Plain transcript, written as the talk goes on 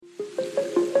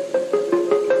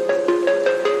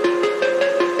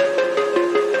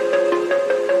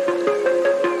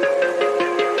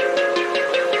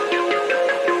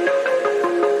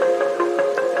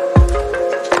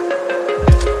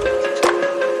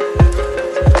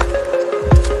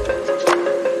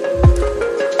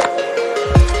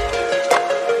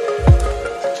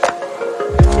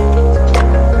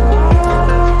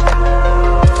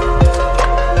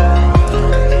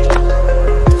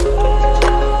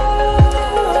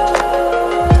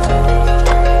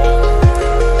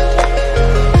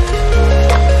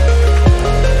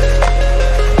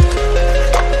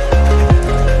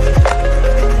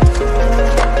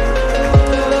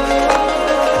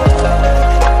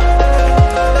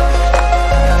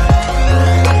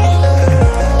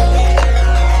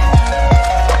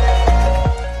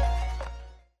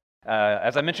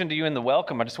I mentioned to you in the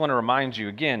welcome, I just want to remind you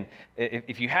again,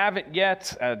 if you haven't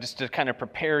yet, just to kind of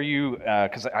prepare you,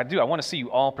 because I want to see you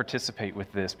all participate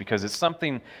with this, because it's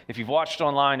something, if you've watched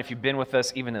online, if you've been with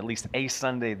us even at least a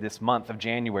Sunday this month of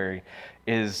January,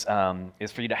 is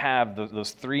for you to have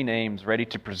those three names ready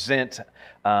to present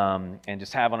and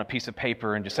just have on a piece of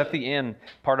paper. And just at the end,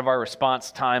 part of our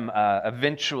response time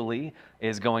eventually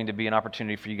is going to be an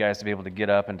opportunity for you guys to be able to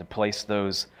get up and to place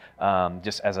those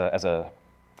just as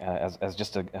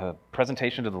just a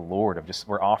presentation to the Lord of just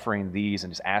we're offering these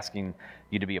and just asking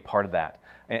you to be a part of that.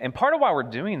 And part of why we're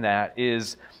doing that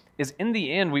is in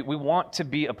the end, we want to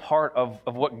be a part of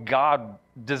what God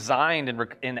designed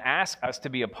and asked us to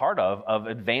be a part of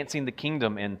advancing the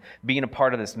kingdom and being a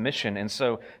part of this mission. And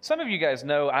so some of you guys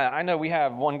know, I know we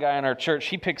have one guy in our church,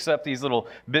 he picks up these little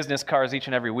business cards each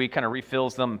and every week, kind of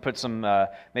refills them, puts them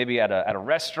maybe at a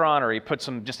restaurant, or he puts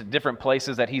them just at different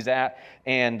places that he's at.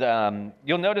 And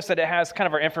you'll notice that it has kind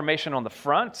of our information on the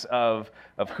front of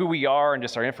who we are and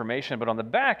just our information, but on the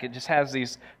back, it just has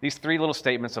these three little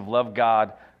statements of love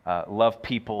God, love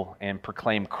people, and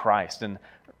proclaim Christ. And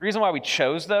the reason why we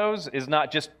chose those is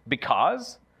not just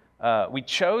because. We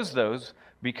chose those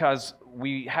because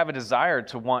we have a desire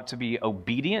to want to be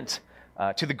obedient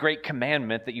to the great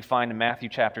commandment that you find in Matthew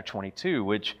chapter 22,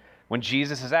 which when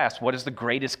Jesus is asked, what is the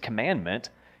greatest commandment?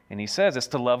 And he says it's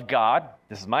to love God,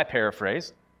 this is my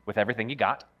paraphrase, with everything you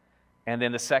got. And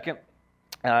then the second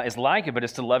is like it, but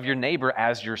it's to love your neighbor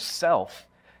as yourself.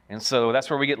 And so that's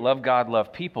where we get love God,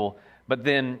 love people. But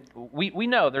then we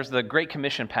know there's the Great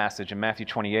Commission passage in Matthew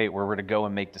 28 where we're to go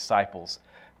and make disciples.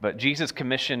 But Jesus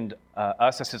commissioned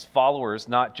us as his followers,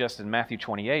 not just in Matthew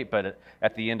 28, but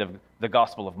at the end of the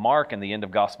Gospel of Mark and the end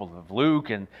of Gospel of Luke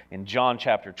and in John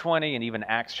chapter 20 and even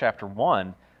Acts chapter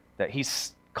 1, that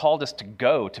he's called us to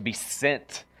go, to be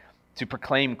sent, to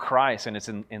proclaim Christ. And it's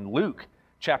in Luke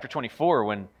chapter 24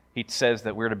 when he says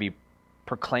that we're to be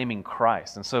proclaiming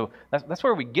Christ. And so that's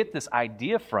where we get this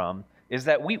idea from, is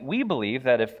that we believe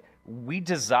that if we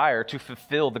desire to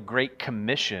fulfill the Great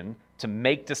Commission to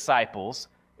make disciples,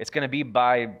 it's going to be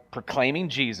by proclaiming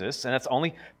Jesus, and that's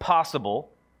only possible,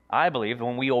 I believe,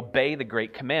 when we obey the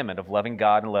Great Commandment of loving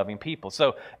God and loving people.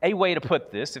 So a way to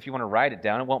put this, if you want to write it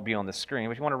down, it won't be on the screen,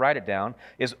 but if you want to write it down,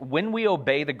 is when we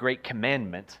obey the Great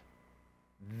Commandment,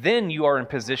 then you are in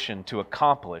position to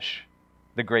accomplish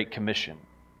the Great Commission.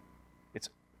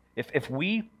 If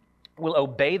we will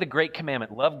obey the Great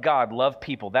Commandment, love God, love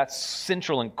people, that's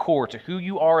central and core to who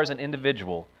you are as an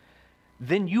individual,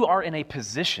 then you are in a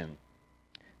position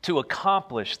to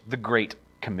accomplish the Great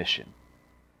Commission.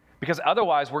 Because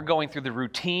otherwise we're going through the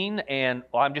routine and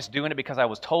I'm just doing it because I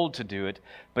was told to do it.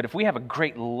 But if we have a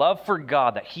great love for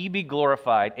God, that he be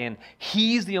glorified and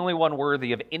he's the only one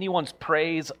worthy of anyone's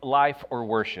praise, life, or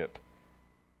worship,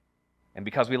 and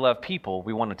because we love people,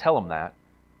 we want to tell them that,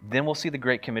 then we'll see the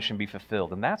Great Commission be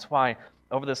fulfilled. And that's why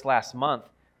over this last month,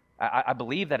 I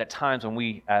believe that at times when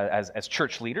we, as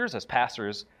church leaders, as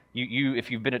pastors, you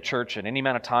if you've been at church at any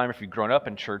amount of time, if you've grown up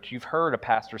in church, you've heard a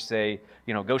pastor say,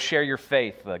 go share your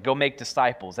faith, go make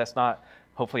disciples. That's not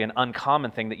hopefully an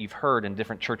uncommon thing that you've heard in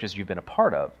different churches you've been a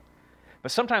part of.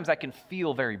 But sometimes that can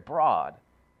feel very broad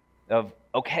of,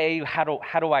 okay, how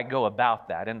do I go about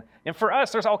that? And for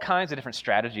us, there's all kinds of different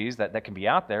strategies that can be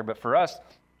out there. But for us,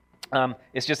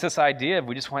 it's just this idea of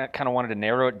we just kind of wanted to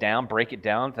narrow it down, break it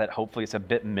down, that hopefully it's a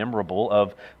bit memorable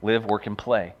of live, work, and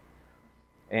play.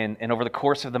 And over the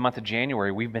course of the month of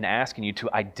January, we've been asking you to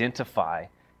identify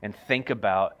and think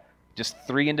about just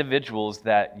three individuals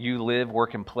that you live,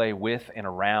 work, and play with and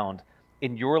around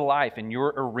in your life, in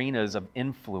your arenas of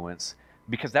influence,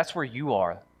 because that's where you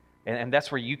are, and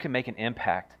that's where you can make an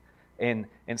impact. And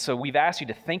so we've asked you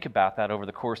to think about that over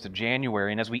the course of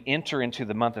January. And as we enter into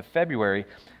the month of February,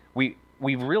 we've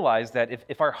realized that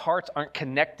if our hearts aren't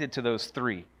connected to those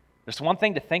three, there's one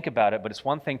thing to think about it, but it's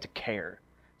one thing to care.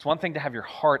 It's one thing to have your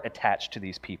heart attached to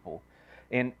these people.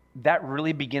 And that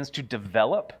really begins to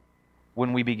develop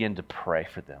when we begin to pray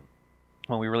for them,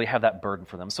 when we really have that burden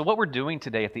for them. So what we're doing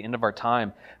today at the end of our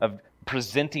time of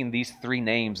presenting these three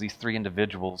names, these three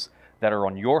individuals that are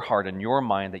on your heart and your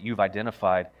mind that you've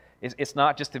identified, it's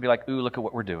not just to be like, ooh, look at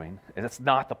what we're doing. That's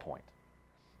not the point.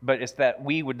 But it's that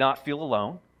we would not feel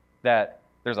alone, that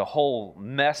there's a whole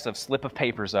mess of slip of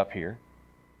papers up here,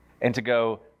 and to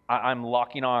go, I'm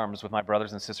locking arms with my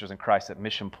brothers and sisters in Christ at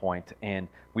Mission Point, and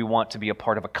we want to be a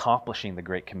part of accomplishing the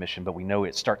Great Commission, but we know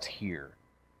it starts here.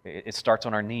 It starts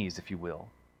on our knees, if you will.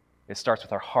 It starts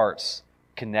with our hearts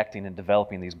connecting and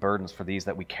developing these burdens for these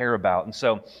that we care about. And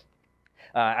so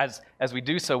as we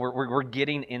do so, we're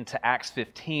getting into Acts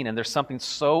 15, and there's something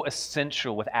so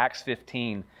essential with Acts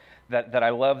 15 that I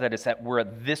love that it's that we're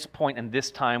at this point in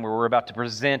this time where we're about to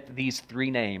present these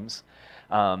three names,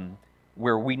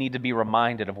 where we need to be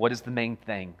reminded of what is the main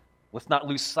thing. Let's not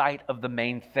lose sight of the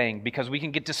main thing, because we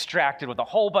can get distracted with a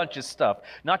whole bunch of stuff,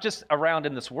 not just around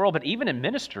in this world, but even in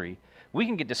ministry. We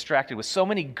can get distracted with so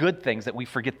many good things that we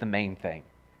forget the main thing,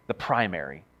 the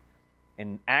primary.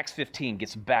 And Acts 15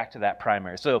 gets back to that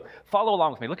primary. So follow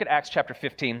along with me. Look at Acts chapter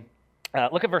 15.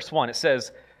 Look at verse 1. It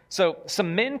says, "So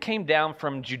some men came down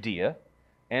from Judea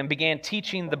and began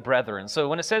teaching the brethren." So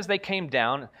when it says they came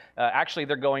down, actually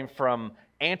they're going from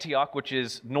Antioch, which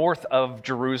is north of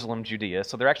Jerusalem, Judea.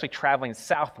 So they're actually traveling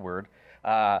southward.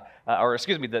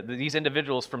 These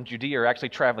individuals from Judea are actually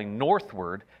traveling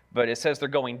northward, but it says they're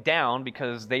going down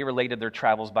because they related their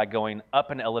travels by going up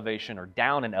in elevation or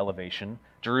down in elevation.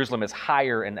 Jerusalem is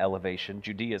higher in elevation.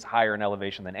 Judea is higher in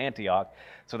elevation than Antioch.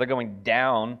 So they're going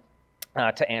down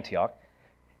to Antioch.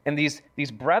 And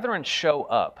these brethren show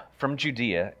up from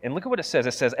Judea, and look at what it says.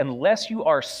 It says, "Unless you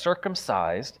are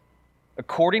circumcised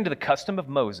according to the custom of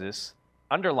Moses,"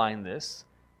 underline this,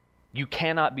 "you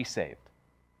cannot be saved."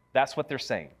 That's what they're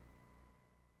saying.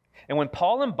 And when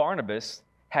Paul and Barnabas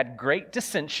had great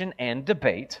dissension and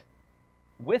debate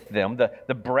with them,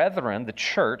 the brethren, the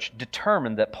church,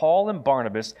 determined that Paul and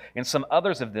Barnabas and some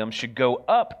others of them should go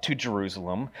up to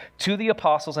Jerusalem to the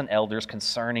apostles and elders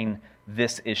concerning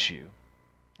this issue.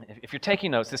 If you're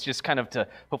taking notes, this just kind of to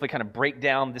hopefully kind of break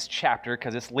down this chapter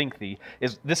because it's lengthy,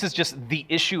 this is just the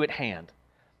issue at hand.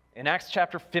 In Acts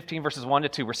chapter 15, verses 1 to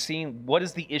 2, we're seeing what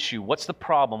is the issue, what's the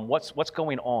problem, what's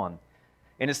going on.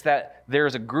 And it's that there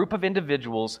is a group of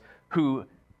individuals who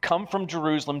come from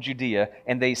Jerusalem, Judea,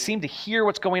 and they seem to hear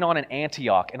what's going on in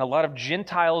Antioch. And a lot of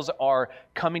Gentiles are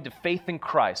coming to faith in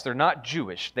Christ. They're not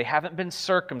Jewish. They haven't been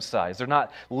circumcised. They're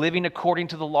not living according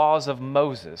to the laws of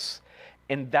Moses.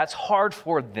 And that's hard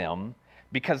for them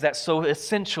because that's so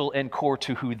essential and core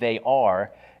to who they are.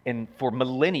 And for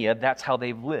millennia, that's how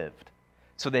they've lived.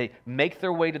 So they make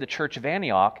their way to the church of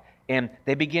Antioch, and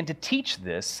they begin to teach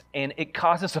this, and it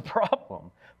causes a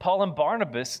problem. Paul and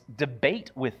Barnabas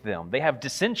debate with them. They have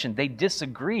dissension. They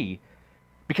disagree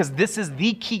because this is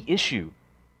the key issue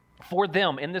for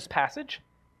them in this passage,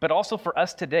 but also for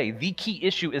us today. The key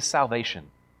issue is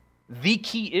salvation. The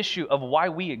key issue of why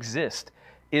we exist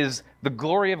is the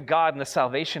glory of God and the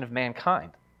salvation of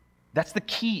mankind. That's the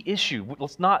key issue.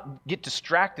 Let's not get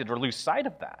distracted or lose sight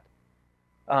of that.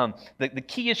 The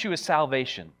key issue is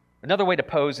salvation. Another way to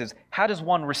pose is, how does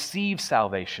one receive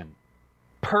salvation?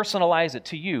 Personalize it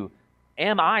to you.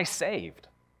 Am I saved?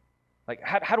 Like,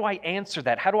 how do I answer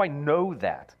that? How do I know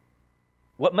that?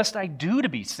 What must I do to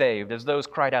be saved, as those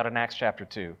cried out in Acts chapter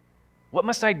 2? What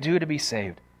must I do to be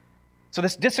saved? So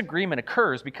this disagreement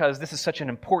occurs because this is such an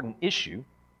important issue,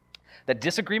 that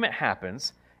disagreement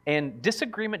happens, and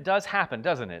disagreement does happen,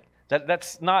 doesn't it?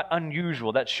 That's not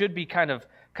unusual. That should be kind of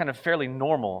fairly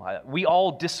normal. We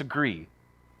all disagree.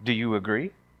 Do you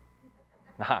agree?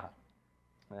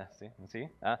 See?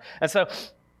 And so,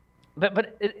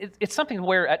 but it's something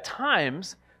where at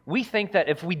times we think that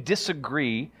if we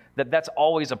disagree, that's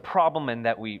always a problem and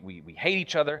that we hate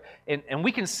each other. And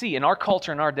we can see in our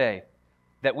culture, in our day,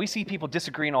 that we see people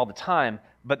disagreeing all the time,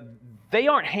 but they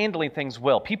aren't handling things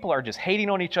well. People are just hating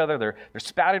on each other. They're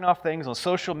spouting off things on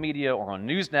social media or on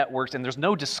news networks, and there's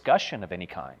no discussion of any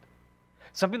kind.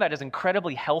 Something that is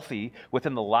incredibly healthy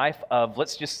within the life of,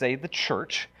 let's just say, the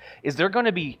church, is there going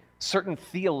to be certain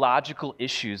theological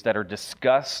issues that are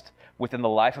discussed within the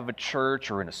life of a church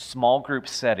or in a small group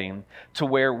setting to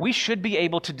where we should be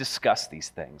able to discuss these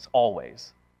things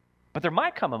always. But there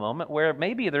might come a moment where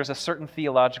maybe there's a certain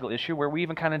theological issue where we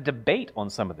even kind of debate on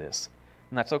some of this,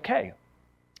 and that's okay.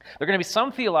 There are going to be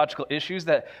some theological issues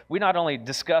that we not only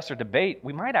discuss or debate,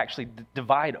 we might actually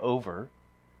divide over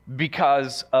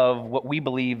because of what we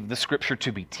believe the Scripture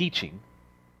to be teaching.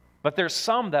 But there's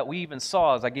some that we even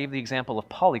saw, as I gave the example of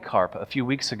Polycarp a few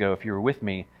weeks ago, if you were with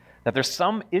me, that there's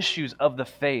some issues of the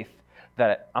faith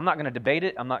that I'm not going to debate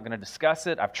it, I'm not going to discuss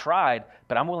it, I've tried,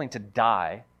 but I'm willing to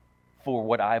die for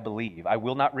what I believe. I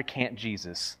will not recant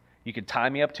Jesus. You can tie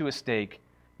me up to a stake,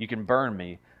 you can burn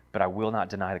me, but I will not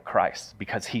deny the Christ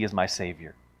because he is my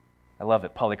Savior. I love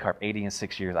it. Polycarp, 80 and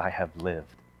 6 years I have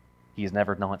lived. He has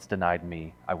never once denied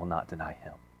me. I will not deny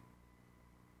him.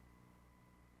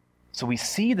 So we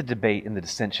see the debate and the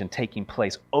dissension taking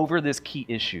place over this key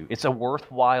issue. It's a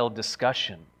worthwhile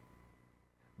discussion.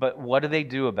 But what do they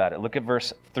do about it? Look at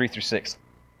verse 3 through 6.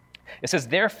 It says,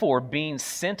 therefore, being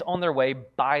sent on their way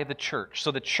by the church.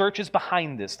 So the church is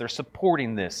behind this. They're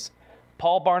supporting this.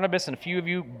 Paul, Barnabas, and a few of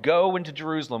you go into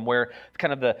Jerusalem where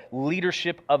kind of the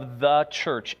leadership of the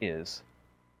church is.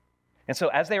 And so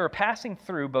as they were passing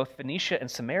through both Phoenicia and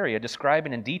Samaria,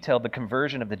 describing in detail the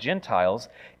conversion of the Gentiles,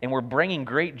 and were bringing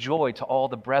great joy to all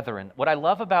the brethren. What I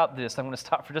love about this, I'm going to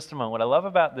stop for just a moment. What I love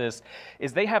about this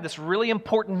is they have this really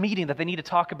important meeting that they need to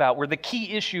talk about where the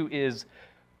key issue is,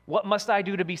 what must I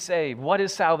do to be saved? What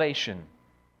is salvation?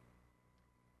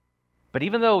 But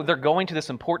even though they're going to this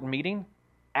important meeting,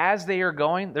 as they are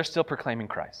going, they're still proclaiming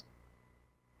Christ.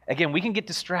 Again, we can get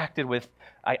distracted with,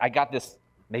 I got this,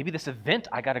 maybe this event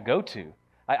I got to go to.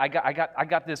 I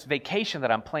got this vacation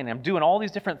that I'm planning. I'm doing all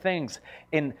these different things.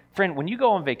 And friend, when you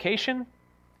go on vacation,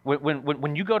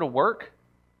 when you go to work,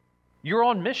 you're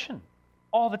on mission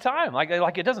all the time.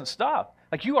 Like it doesn't stop.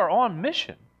 Like you are on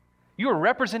mission. You are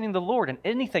representing the Lord in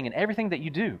anything and everything that you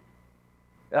do.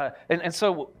 And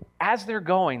so as they're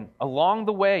going along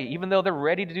the way, even though they're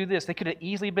ready to do this, they could have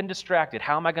easily been distracted.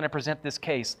 How am I going to present this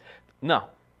case? No.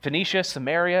 Phoenicia,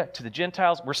 Samaria, to the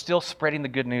Gentiles, we're still spreading the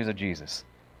good news of Jesus.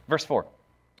 Verse 4.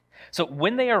 So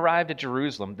when they arrived at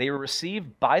Jerusalem, they were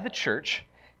received by the church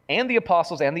and the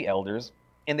apostles and the elders,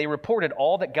 and they reported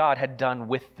all that God had done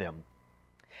with them.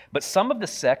 But some of the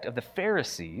sect of the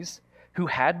Pharisees who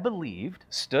had believed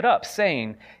stood up,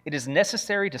 saying, "It is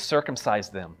necessary to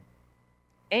circumcise them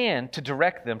and to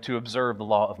direct them to observe the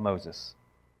law of Moses."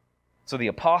 So the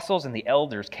apostles and the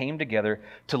elders came together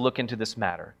to look into this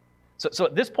matter. So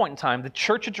at this point in time, the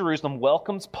church of Jerusalem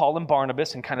welcomes Paul and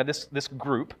Barnabas and kind of this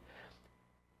group.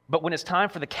 But when it's time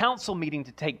for the council meeting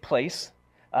to take place,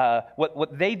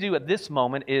 what they do at this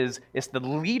moment is it's the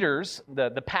leaders,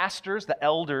 the pastors, the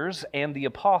elders, and the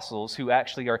apostles who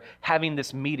actually are having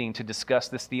this meeting to discuss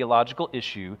this theological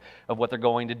issue of what they're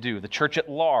going to do. The church at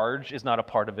large is not a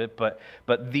part of it, but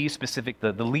these specific,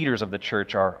 the leaders of the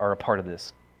church are a part of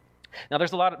this. Now,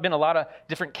 there's been a lot of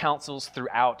different councils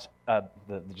throughout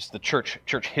the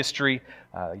church history.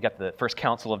 You got the First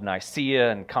Council of Nicaea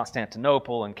and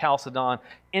Constantinople and Chalcedon.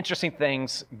 Interesting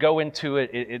things. Go into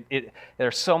it. There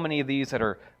are so many of these that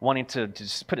are wanting to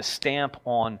just put a stamp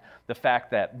on the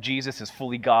fact that Jesus is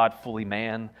fully God, fully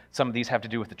man. Some of these have to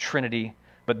do with the Trinity.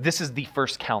 But this is the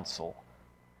First Council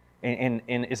and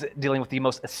is dealing with the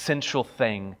most essential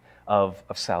thing of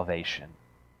salvation.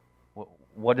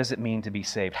 What does it mean to be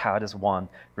saved? How does one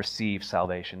receive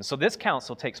salvation? So this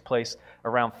council takes place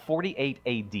around 48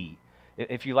 AD.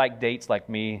 If you like dates like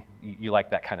me, you like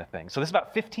that kind of thing. So this is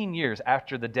about 15 years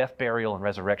after the death, burial, and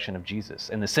resurrection of Jesus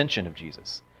and the ascension of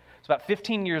Jesus. So about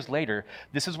 15 years later,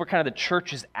 this is where kind of the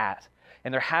church is at.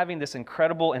 And they're having this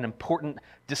incredible and important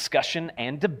discussion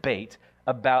and debate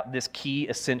about this key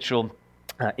essential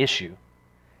issue.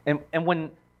 And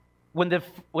when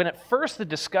at first the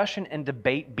discussion and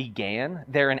debate began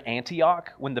there in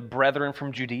Antioch, when the brethren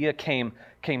from Judea came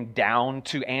down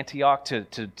to Antioch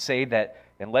to say that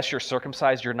unless you're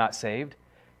circumcised, you're not saved,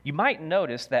 you might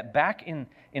notice that back in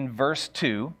verse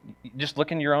 2, just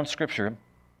look in your own scripture,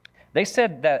 they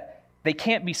said that they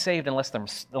can't be saved unless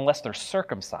they're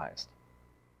circumcised.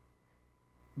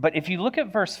 But if you look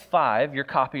at verse 5, your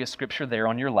copy of scripture there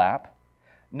on your lap,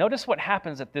 notice what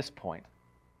happens at this point.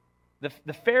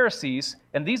 The Pharisees,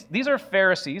 and these are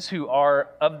Pharisees who are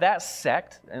of that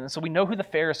sect, and so we know who the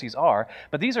Pharisees are,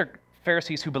 but these are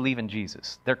Pharisees who believe in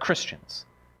Jesus. They're Christians.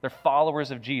 They're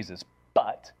followers of Jesus,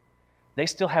 but they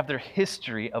still have their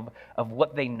history of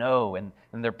what they know, and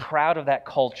they're proud of that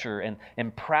culture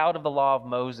and proud of the law of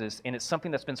Moses, and it's something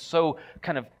that's been so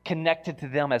kind of connected to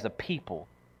them as a people.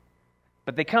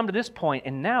 But they come to this point,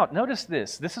 and now, notice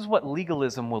this. This is what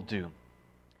legalism will do.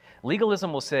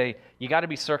 Legalism will say, you got to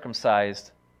be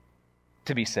circumcised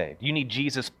to be saved. You need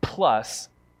Jesus plus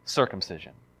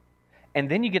circumcision. And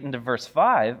then you get into verse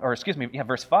 5,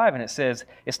 and it says,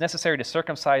 it's necessary to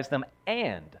circumcise them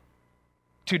and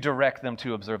to direct them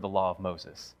to observe the law of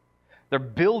Moses. They're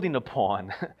building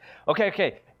upon,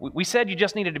 okay, we said you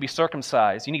just needed to be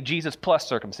circumcised. You need Jesus plus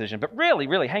circumcision. But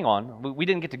really, hang on. We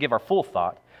didn't get to give our full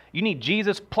thought. You need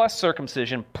Jesus plus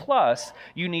circumcision, plus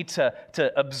you need to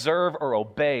observe or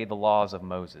obey the laws of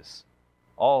Moses.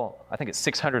 I think it's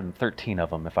 613 of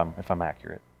them, if I'm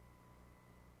accurate.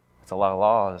 It's a lot of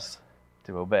laws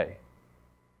to obey.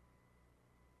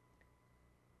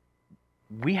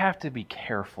 We have to be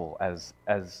careful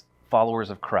as followers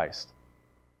of Christ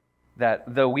that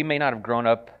though we may not have grown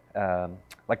up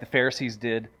like the Pharisees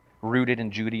did, rooted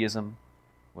in Judaism,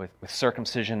 with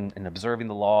circumcision and observing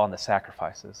the law and the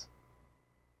sacrifices.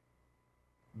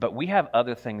 But we have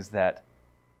other things that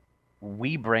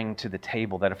we bring to the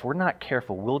table that if we're not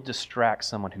careful, we'll distract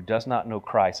someone who does not know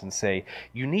Christ and say,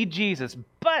 you need Jesus,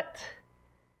 but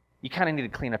you kind of need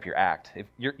to clean up your act. If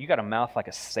you got a mouth like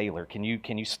a sailor, can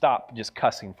you stop just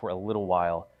cussing for a little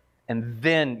while and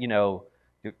then,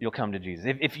 you'll come to Jesus.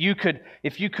 If you could,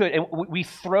 and we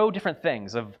throw different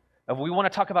things of we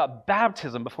want to talk about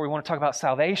baptism before we want to talk about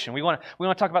salvation. We want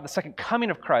to talk about the second coming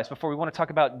of Christ before we want to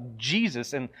talk about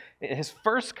Jesus and his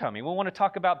first coming. We want to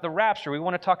talk about the rapture. We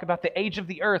want to talk about the age of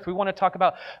the earth. We want to talk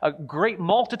about a great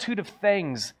multitude of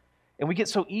things. And we get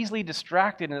so easily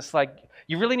distracted, and it's like,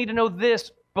 you really need to know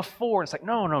this before. And it's like,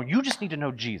 no, you just need to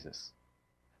know Jesus.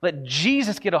 Let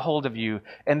Jesus get a hold of you,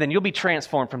 and then you'll be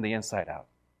transformed from the inside out.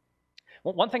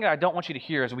 One thing that I don't want you to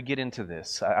hear as we get into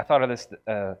this, I thought of this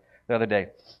the other day,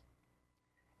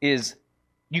 is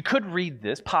you could read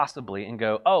this possibly and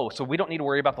go, oh, so we don't need to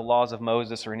worry about the laws of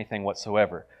Moses or anything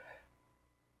whatsoever.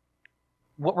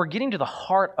 What we're getting to the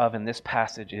heart of in this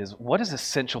passage is what is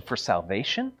essential for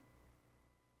salvation.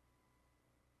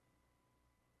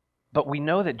 But we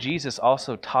know that Jesus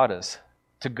also taught us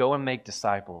to go and make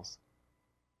disciples,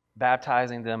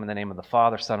 baptizing them in the name of the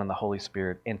Father, Son, and the Holy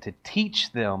Spirit, and to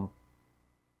teach them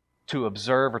to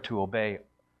observe or to obey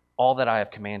all that I have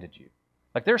commanded you.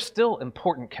 Like, there's still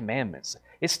important commandments.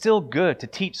 It's still good to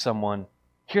teach someone,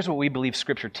 here's what we believe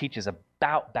Scripture teaches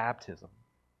about baptism.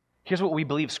 Here's what we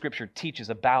believe Scripture teaches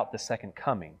about the second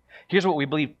coming. Here's what we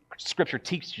believe Scripture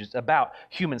teaches about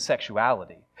human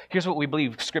sexuality. Here's what we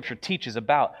believe Scripture teaches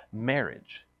about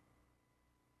marriage.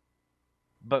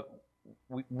 But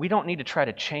we don't need to try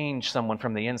to change someone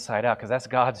from the inside out, because that's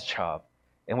God's job.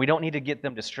 And we don't need to get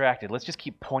them distracted. Let's just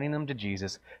keep pointing them to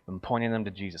Jesus and pointing them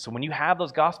to Jesus. So when you have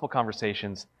those gospel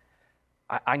conversations,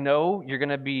 I know you're going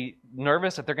to be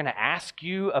nervous that they're going to ask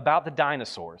you about the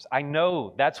dinosaurs. I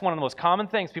know that's one of the most common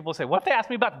things. People say, what if they ask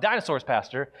me about the dinosaurs,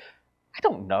 Pastor? I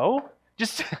don't know.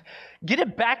 Just get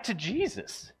it back to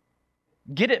Jesus.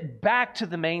 Get it back to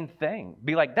the main thing.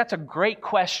 Be like, that's a great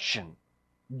question.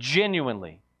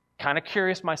 Genuinely. Kind of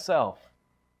curious myself.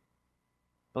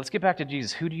 But let's get back to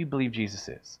Jesus. Who do you believe Jesus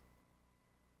is?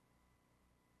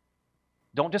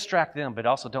 Don't distract them, but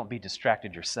also don't be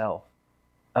distracted yourself.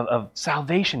 Of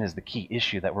salvation is the key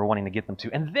issue that we're wanting to get them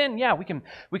to. And then, we can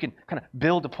kind of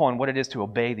build upon what it is to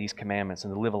obey these commandments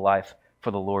and to live a life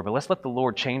for the Lord. But let's let the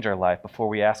Lord change our life before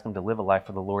we ask them to live a life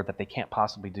for the Lord that they can't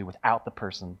possibly do without the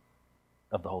person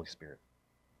of the Holy Spirit.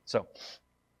 So,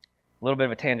 a little bit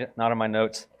of a tangent, not on my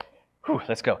notes.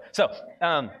 Let's go.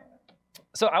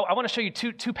 So I want to show you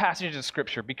two passages of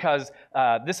Scripture, because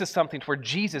this is something where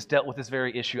Jesus dealt with this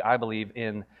very issue, I believe,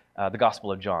 in the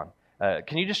Gospel of John.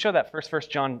 Can you just show that first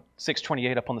John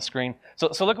 6:28 up on the screen?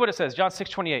 So look what it says, John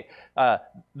 6:28.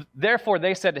 Therefore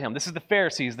they said to him, this is the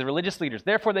Pharisees, the religious leaders,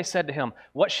 therefore they said to him,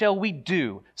 what shall we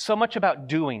do? So much about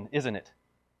doing, isn't it?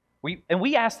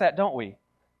 We ask that, don't we?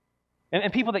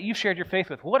 And people that you've shared your faith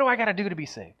with, what do I got to do to be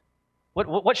saved?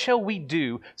 What shall we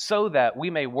do so that we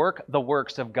may work the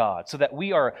works of God, so that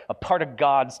we are a part of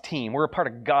God's team, we're a part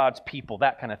of God's people,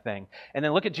 that kind of thing. And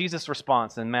then look at Jesus'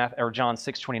 response in John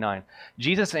 6:29.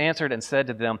 Jesus answered and said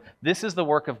to them, this is the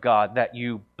work of God, that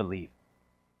you believe.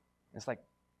 It's like,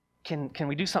 can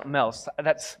we do something else?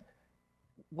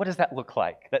 What does that look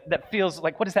like? That feels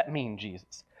like, what does that mean,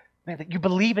 Jesus? Man, that you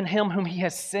believe in him whom he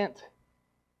has sent,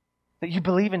 that you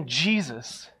believe in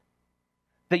Jesus,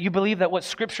 that you believe that what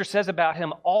Scripture says about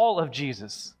him, all of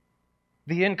Jesus,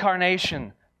 the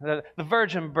incarnation, the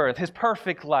virgin birth, his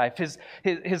perfect life,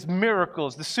 his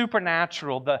miracles, the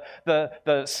supernatural,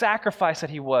 the sacrifice that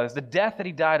he was, the death that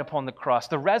he died upon the cross,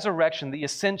 the resurrection, the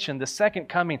ascension, the second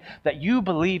coming, that you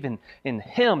believe in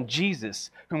him, Jesus,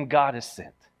 whom God has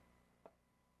sent.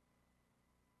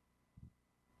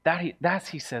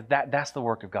 He said, that's the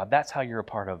work of God. That's how you're a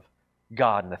part of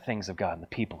God and the things of God and the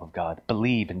people of God.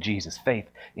 Believe in Jesus. Faith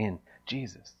in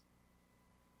Jesus.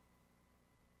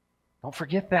 Don't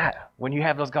forget that when you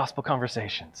have those gospel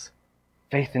conversations.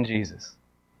 Faith in Jesus.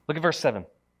 Look at verse 7.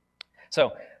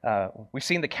 So, we've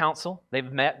seen the council.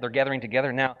 They've met. They're gathering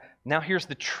together. Now here's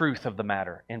the truth of the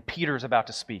matter. And Peter's about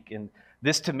to speak. And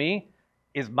this, to me,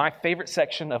 is my favorite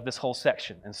section of this whole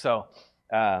section. And so,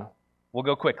 we'll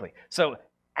go quickly. So,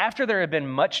 after there had been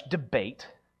much debate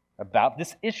about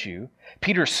this issue,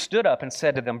 Peter stood up and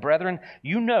said to them, brethren,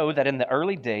 you know that in the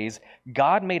early days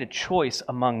God made a choice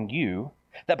among you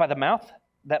that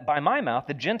by my mouth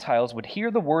the Gentiles would hear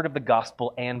the word of the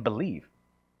gospel and believe.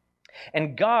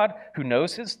 And God, who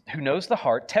knows the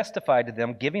heart, testified to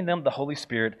them, giving them the Holy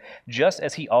Spirit, just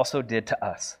as he also did to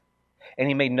us. And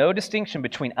he made no distinction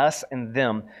between us and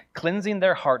them, cleansing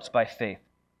their hearts by faith.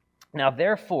 Now,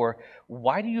 therefore,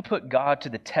 why do you put God to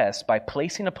the test by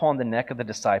placing upon the neck of the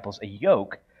disciples a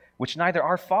yoke which neither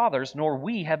our fathers nor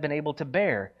we have been able to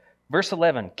bear? Verse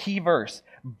 11, key verse.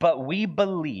 But we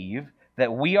believe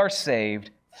that we are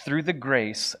saved through the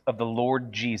grace of the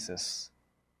Lord Jesus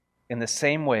in the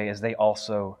same way as they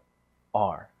also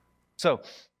are. So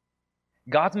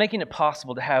God's making it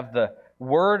possible to have the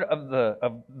word of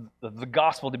the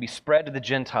gospel to be spread to the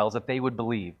Gentiles that they would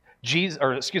believe.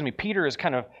 Peter is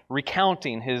kind of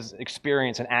recounting his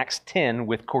experience in Acts 10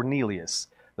 with Cornelius,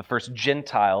 the first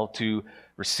Gentile to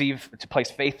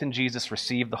place faith in Jesus,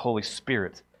 receive the Holy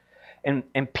Spirit.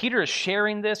 And Peter is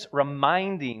sharing this,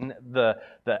 reminding the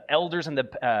elders and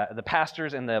the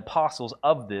pastors and the apostles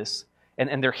of this,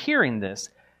 and they're hearing this.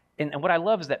 And what I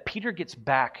love is that Peter gets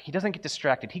back. He doesn't get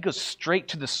distracted. He goes straight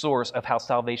to the source of how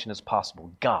salvation is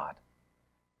possible. God.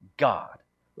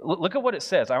 Look at what it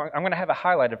says. I'm going to have it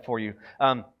highlighted for you.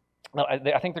 I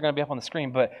think they're going to be up on the screen.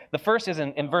 But the first is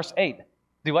in verse 8.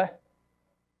 Do what?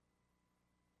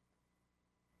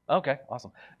 Okay,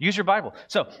 awesome. Use your Bible.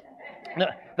 So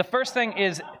the first thing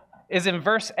is in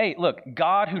verse 8. Look,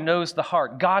 God who knows the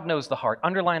heart. God knows the heart.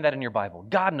 Underline that in your Bible.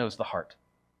 God knows the heart.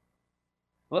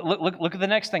 Look at the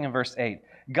next thing in verse 8.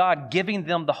 God giving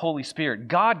them the Holy Spirit.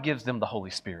 God gives them the Holy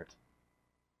Spirit.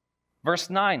 Verse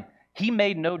 9. He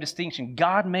made no distinction.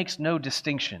 God makes no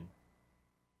distinction.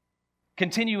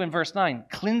 Continue in verse 9.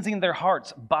 Cleansing their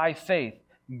hearts by faith.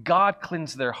 God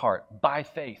cleansed their heart by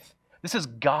faith. This is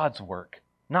God's work,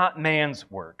 not man's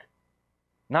work,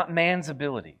 not man's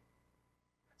ability.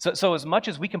 So as much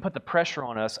as we can put the pressure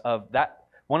on us of that,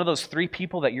 one of those three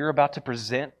people that you're about to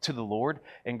present to the Lord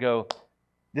and go,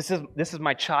 this is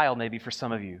my child maybe for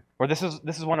some of you. Or this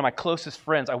is one of my closest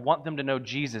friends. I want them to know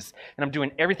Jesus. And I'm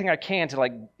doing everything I can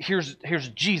to here's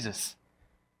Jesus.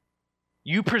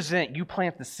 You present, you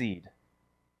plant the seed.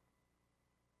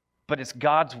 But it's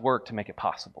God's work to make it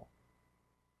possible.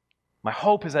 My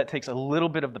hope is that takes a little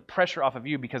bit of the pressure off of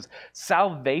you because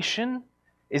salvation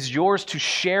is yours to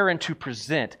share and to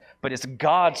present, but it's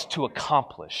God's to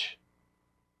accomplish.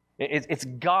 It's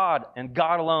God and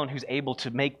God alone who's able to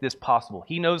make this possible.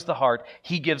 He knows the heart.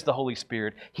 He gives the Holy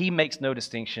Spirit. He makes no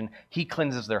distinction. He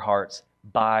cleanses their hearts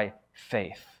by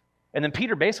faith. And then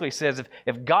Peter basically says,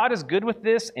 if God is good with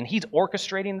this and He's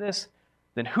orchestrating this,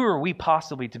 then who are we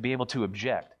possibly to be able to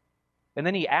object? And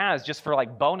then he adds, just for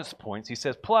bonus points, he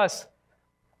says, plus,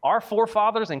 our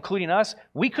forefathers, including us,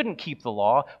 we couldn't keep the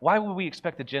law. Why would we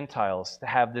expect the Gentiles to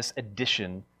have this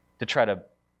addition to try to,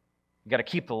 you got to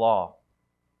keep the law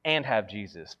and have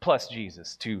Jesus, plus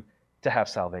Jesus, to have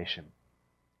salvation?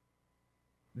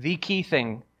 The key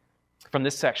thing from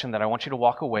this section that I want you to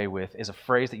walk away with is a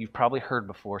phrase that you've probably heard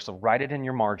before, so write it in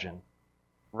your margin.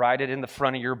 Write it in the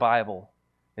front of your Bible.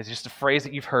 It's just a phrase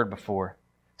that you've heard before.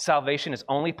 Salvation is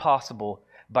only possible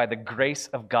by the grace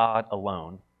of God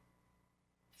alone,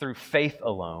 through faith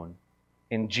alone,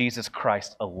 in Jesus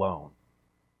Christ alone.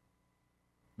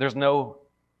 There's no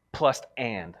plus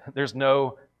and. There's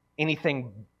no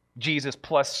anything Jesus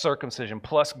plus circumcision,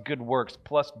 plus good works,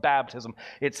 plus baptism.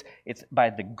 It's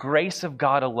by the grace of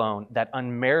God alone, that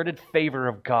unmerited favor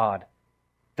of God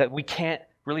that we can't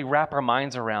really wrap our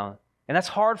minds around. And that's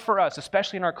hard for us,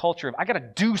 especially in our culture. I got to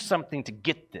do something to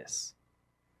get this.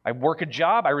 I work a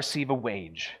job, I receive a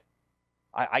wage.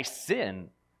 I sin,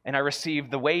 and I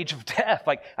receive the wage of death.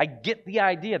 I get the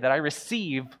idea that I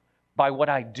receive by what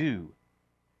I do.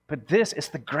 But this is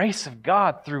the grace of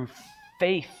God through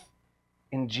faith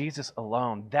in Jesus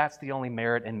alone. That's the only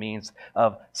merit and means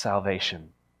of salvation.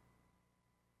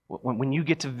 When you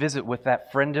get to visit with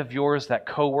that friend of yours, that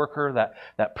coworker,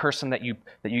 that person that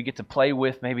you get to play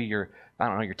with, maybe your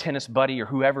tennis buddy or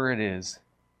whoever it is,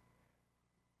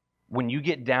 when you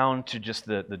get down to just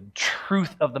the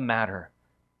truth of the matter,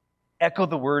 echo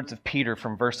the words of Peter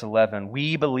from verse 11.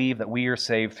 We believe that we are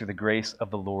saved through the grace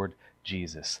of the Lord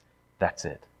Jesus. That's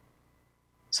it.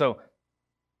 So,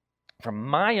 from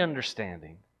my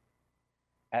understanding,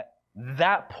 at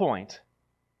that point,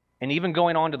 and even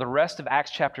going on to the rest of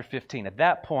Acts chapter 15, at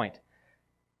that point,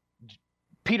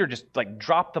 Peter just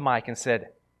dropped the mic and said,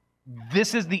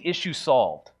 this is the issue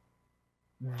solved.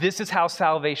 This is how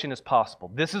salvation is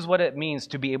possible. This is what it means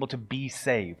to be able to be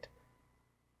saved.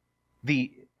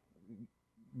 The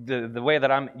way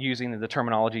that I'm using the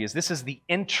terminology is this is the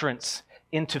entrance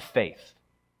into faith.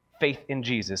 Faith in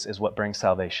Jesus is what brings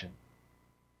salvation.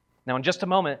 Now, in just a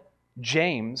moment,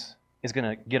 James is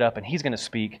going to get up and he's going to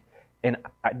speak. And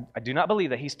I do not believe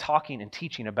that he's talking and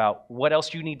teaching about what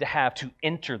else you need to have to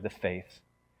enter the faith,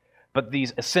 but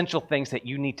these essential things that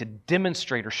you need to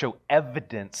demonstrate or show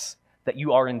evidence that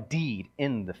you are indeed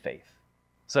in the faith.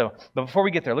 But before we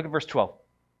get there, look at verse 12.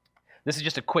 This is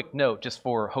just a quick note, just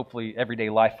for hopefully everyday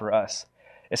life for us.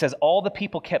 It says, all the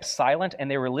people kept silent, and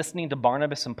they were listening to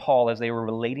Barnabas and Paul as they were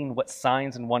relating what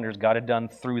signs and wonders God had done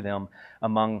through them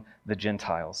among the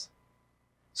Gentiles.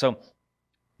 So,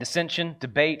 dissension,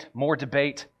 debate, more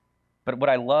debate. But what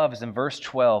I love is in verse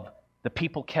 12, the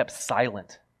people kept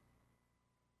silent.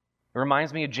 It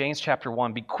reminds me of James chapter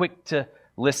 1. Be quick to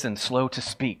listen, slow to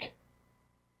speak.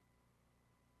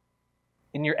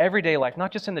 In your everyday life,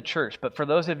 not just in the church, but for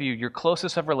those of you, your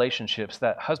closest of relationships,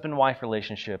 that husband-wife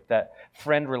relationship, that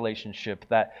friend relationship,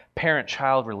 that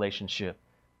parent-child relationship,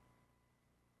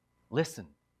 listen.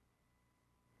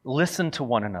 Listen to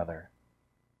one another.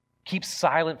 Keep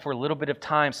silent for a little bit of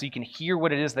time so you can hear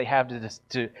what it is they have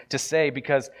to say,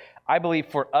 because I believe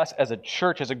for us as a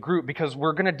church, as a group, because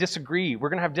we're going to disagree, we're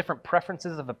going to have different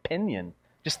preferences of opinion,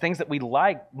 just things that we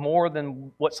like more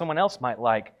than what someone else might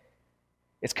like.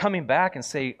 It's coming back and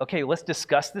say, okay, let's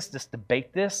discuss this, let's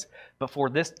debate this, but for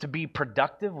this to be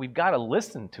productive, we've got to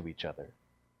listen to each other.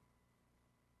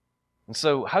 And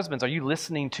so, husbands, are you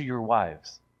listening to your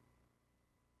wives?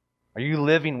 Are you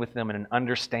living with them in an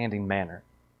understanding manner?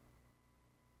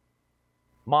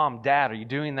 Mom, dad, are you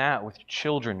doing that with your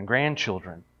children and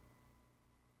grandchildren?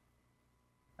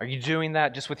 Are you doing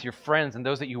that just with your friends and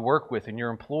those that you work with and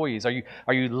your employees?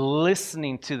 Are you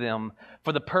listening to them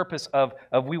for the purpose of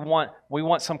we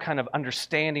want some kind of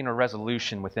understanding or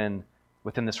resolution within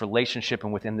this relationship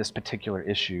and within this particular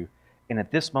issue? And at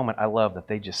this moment, I love that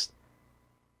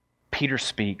Peter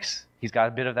speaks. He's got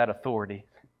a bit of that authority.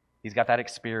 He's got that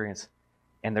experience,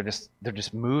 and they're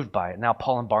just moved by it. Now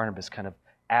Paul and Barnabas kind of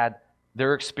add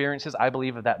their experiences, I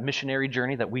believe, of that missionary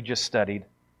journey that we just studied.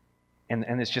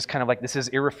 And it's just kind of like, this is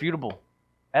irrefutable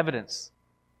evidence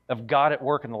of God at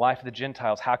work in the life of the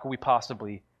Gentiles. How could we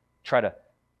possibly try to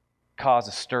cause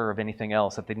a stir of anything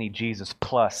else, that they need Jesus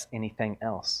plus anything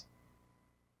else?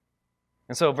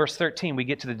 And so verse 13, we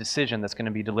get to the decision that's going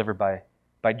to be delivered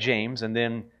by James, and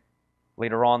then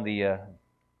later on the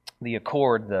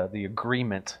accord, the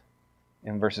agreement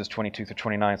in verses 22 through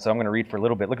 29. So I'm going to read for a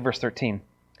little bit. Look at verse 13.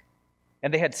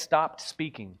 And they had stopped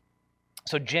speaking.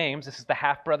 So James, this is the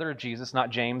half-brother of Jesus, not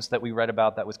James that we read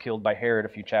about that was killed by Herod a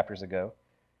few chapters ago.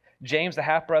 James, the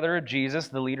half-brother of Jesus,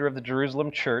 the leader of the Jerusalem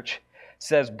church,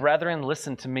 says, "Brethren,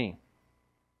 listen to me.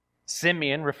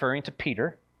 Simeon," referring to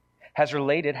Peter, "has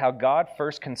related how God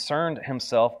first concerned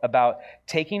himself about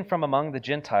taking from among the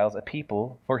Gentiles a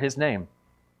people for his name.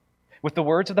 With this, the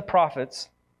words of the prophets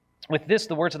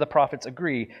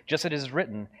agree, just as it is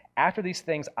written, after these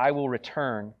things I will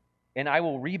return, and I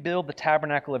will rebuild the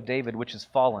tabernacle of David, which is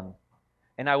fallen.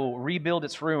 And I will rebuild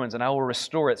its ruins, and I will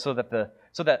restore it so that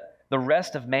the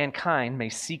rest of mankind may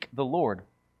seek the Lord.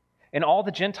 And all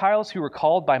the Gentiles who were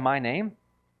called by my name,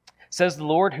 says the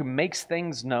Lord who makes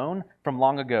things known from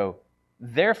long ago.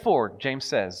 Therefore," James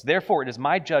says, "therefore it is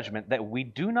my judgment that we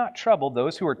do not trouble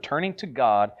those who are turning to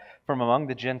God from among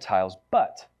the Gentiles,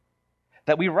 but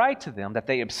that we write to them that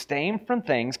they abstain from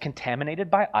things contaminated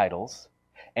by idols,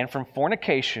 and from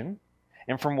fornication,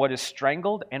 and from what is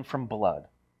strangled, and from blood.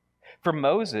 For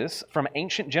Moses, from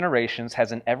ancient generations,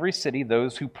 has in every city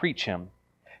those who preach him,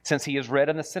 since he is read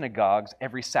in the synagogues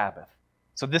every Sabbath."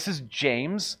 So this is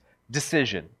James'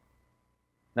 decision.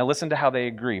 Now listen to how they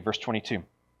agree. Verse 22.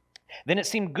 "Then it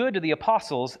seemed good to the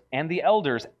apostles and the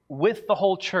elders with the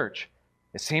whole church."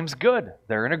 It seems good.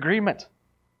 They're in agreement.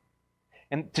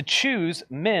 "And to choose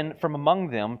men from among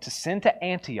them to send to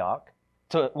Antioch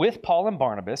with Paul and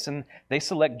Barnabas, and they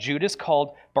select Judas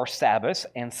called Barsabbas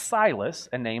and Silas,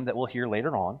 a name that we'll hear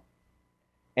later on,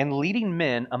 and leading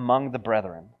men among the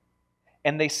brethren.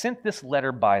 And they sent this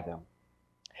letter by them.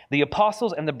 The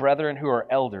apostles and the brethren who are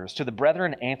elders, to the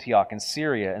brethren in Antioch and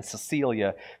Syria and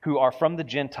Cilicia, who are from the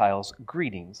Gentiles,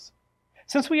 greetings.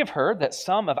 Since we have heard that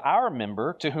some of our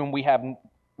member, to whom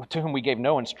we gave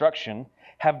no instruction,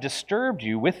 have disturbed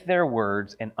you with their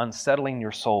words and unsettling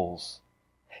your souls,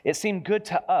 it seemed good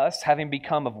to us, having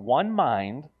become of one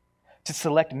mind, to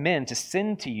select men to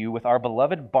send to you with our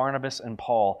beloved Barnabas and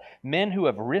Paul, men who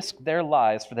have risked their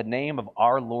lives for the name of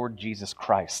our Lord Jesus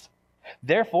Christ.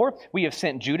 Therefore, we have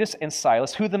sent Judas and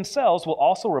Silas, who themselves will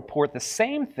also report the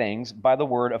same things by the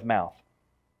word of mouth.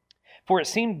 For it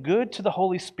seemed good to the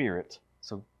Holy Spirit,"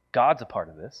 so God's a part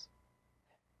of this,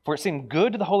 "for it seemed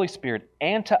good to the Holy Spirit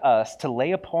and to us to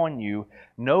lay upon you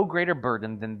no greater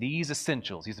burden than these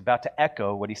essentials." He's about to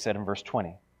echo what he said in verse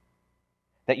 20.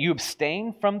 "That you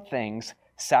abstain from things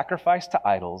sacrificed to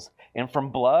idols, and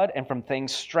from blood, and from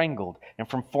things strangled, and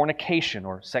from fornication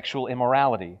or sexual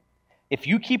immorality. If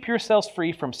you keep yourselves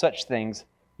free from such things,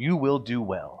 you will do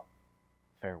well.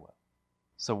 Farewell."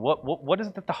 So what is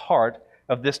at the heart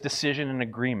of this decision and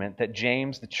agreement that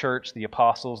James, the church, the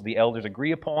apostles, the elders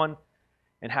agree upon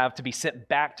and have to be sent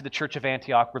back to the church of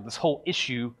Antioch, where this whole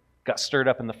issue got stirred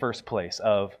up in the first place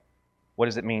of what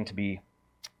does it mean to be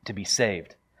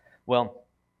saved? Well,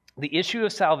 the issue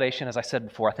of salvation, as I said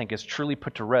before, I think is truly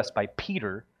put to rest by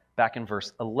Peter back in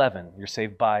verse 11. You're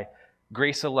saved by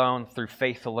grace alone, through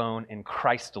faith alone, in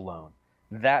Christ alone.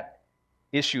 That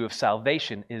issue of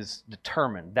salvation is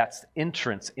determined. That's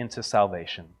entrance into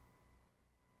salvation.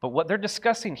 But what they're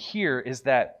discussing here is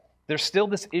that there's still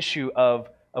this issue of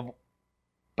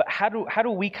but how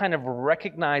do we kind of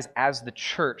recognize as the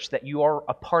church that you are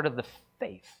a part of the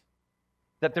faith?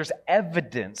 That there's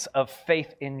evidence of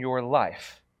faith in your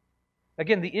life.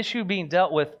 Again, the issue being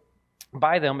dealt with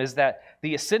by them is that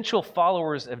the essential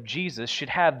followers of Jesus should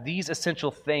have these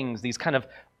essential things, these kind of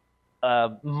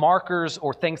markers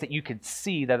or things that you could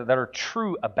see that are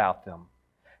true about them.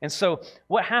 And so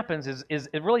what happens is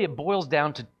it boils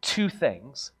down to two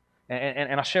things.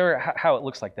 And I'll share how it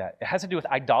looks like that. It has to do with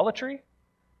idolatry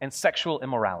and sexual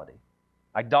immorality.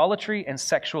 Idolatry and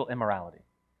sexual immorality.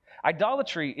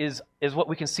 Idolatry is what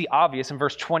we can see obvious in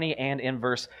verse 20 and in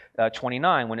verse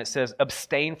 29 when it says,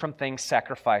 abstain from things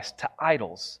sacrificed to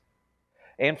idols,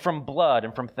 and from blood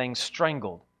and from things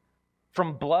strangled.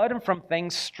 From blood and from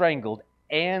things strangled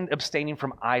and abstaining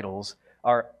from idols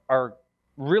are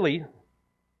really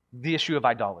the issue of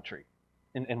idolatry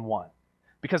in one.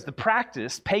 Because the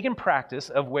practice, pagan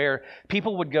practice of where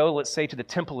people would go, let's say, to the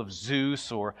temple of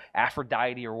Zeus or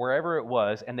Aphrodite or wherever it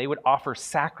was, and they would offer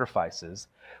sacrifices,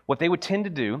 what they would tend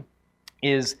to do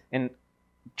is, and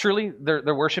truly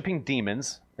they're worshiping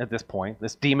demons at this point,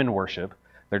 this demon worship.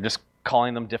 They're just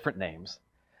calling them different names.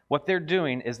 What they're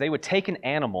doing is they would take an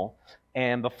animal,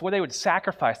 and before they would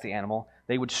sacrifice the animal,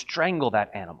 they would strangle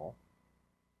that animal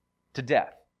to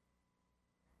death.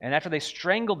 And after they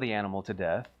strangled the animal to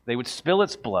death, they would spill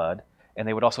its blood, and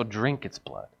they would also drink its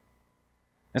blood.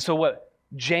 And so what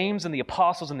James and the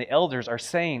apostles and the elders are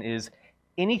saying is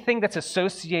anything that's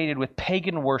associated with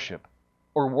pagan worship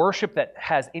or worship that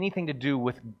has anything to do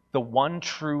with the one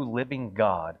true living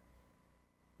God,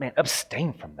 man,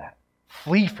 abstain from that.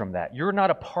 Flee from that. You're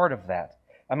not a part of that.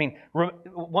 I mean,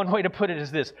 one way to put it is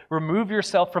this: remove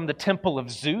yourself from the temple of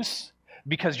Zeus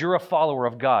because you're a follower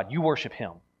of God. You worship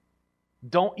him.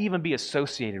 Don't even be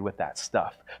associated with that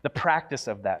stuff, the practice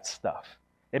of that stuff.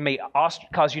 It may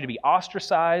cause you to be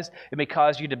ostracized. It may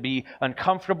cause you to be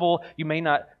uncomfortable. You may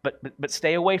not, but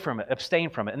stay away from it,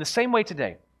 abstain from it. In the same way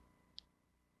today,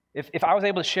 if I was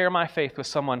able to share my faith with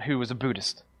someone who was a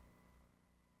Buddhist,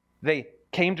 they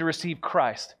came to receive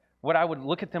Christ, what I would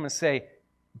look at them and say,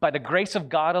 by the grace of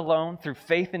God alone, through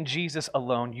faith in Jesus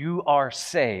alone, you are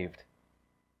saved.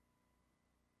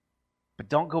 But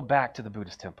don't go back to the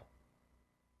Buddhist temple.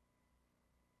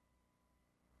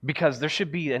 Because there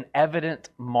should be an evident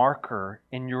marker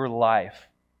in your life.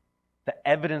 The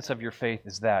evidence of your faith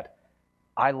is that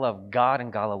I love God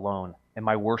and God alone, and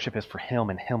my worship is for him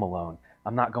and him alone.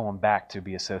 I'm not going back to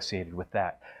be associated with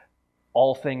that.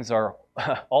 All things are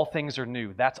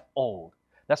new. That's old.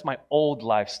 That's my old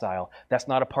lifestyle. That's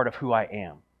not a part of who I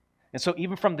am. And so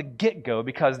even from the get-go,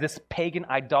 because this pagan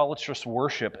idolatrous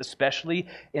worship, especially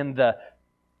in the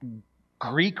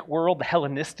Greek world, the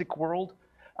Hellenistic world,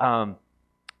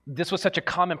 this was such a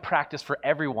common practice for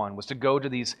everyone, was to go to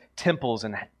these temples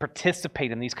and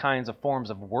participate in these kinds of forms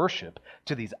of worship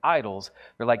to these idols.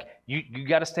 They're like, you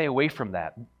got to stay away from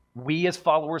that. We as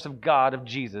followers of God, of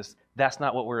Jesus, that's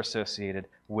not what we're associated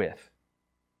with.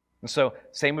 And so,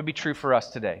 same would be true for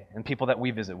us today and people that we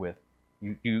visit with.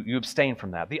 You abstain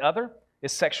from that. The other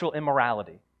is sexual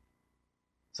immorality.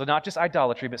 So not just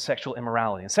idolatry, but sexual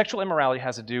immorality. And sexual immorality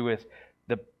has to do with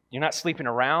you're not sleeping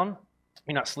around.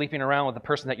 You're not sleeping around with the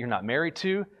person that you're not married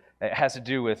to. It has to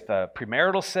do with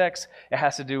premarital sex. It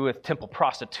has to do with temple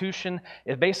prostitution.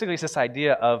 It basically is this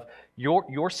idea of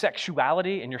your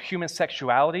sexuality and your human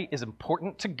sexuality is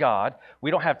important to God. We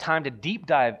don't have time to deep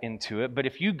dive into it, but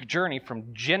if you journey from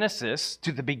Genesis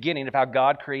to the beginning of how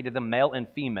God created the male and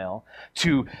female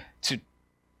to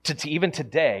even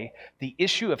today, the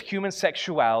issue of human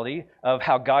sexuality, of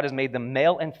how God has made them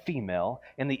male and female,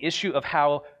 and the issue of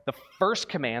how the first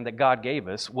command that God gave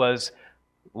us was,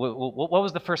 what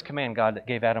was the first command God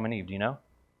gave Adam and Eve? Do you know?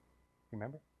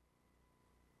 Remember?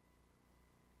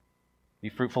 Be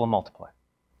fruitful and multiply.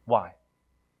 Why?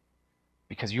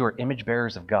 Because you are image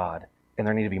bearers of God, and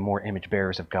there need to be more image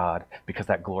bearers of God, because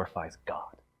that glorifies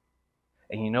God.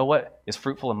 And you know what is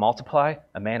fruitful and multiply?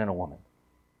 A man and a woman.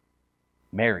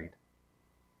 Married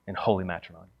in holy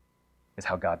matrimony is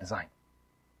how God designed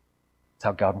it. It's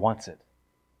how God wants it.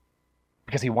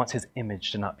 Because he wants his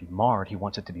image to not be marred. He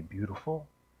wants it to be beautiful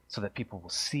so that people will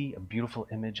see a beautiful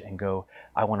image and go,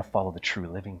 I want to follow the true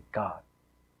living God.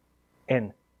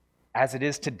 And as it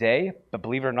is today, but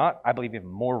believe it or not, I believe even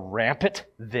more rampant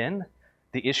then,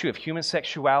 the issue of human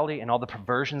sexuality and all the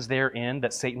perversions therein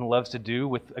that Satan loves to do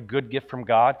with a good gift from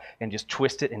God and just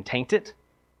twist it and taint it.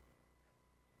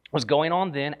 was going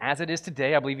on then, as it is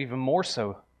today, I believe even more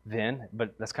so then,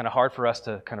 but that's kind of hard for us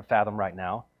to kind of fathom right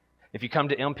now. If you come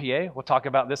to MPA, we'll talk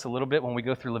about this a little bit when we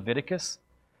go through Leviticus,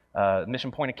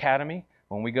 Mission Point Academy.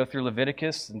 When we go through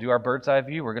Leviticus and do our bird's eye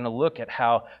view, we're going to look at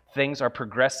how things are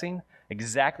progressing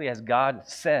exactly as God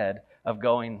said of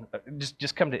going.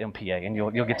 Just come to MPA and you'll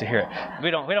get to hear it.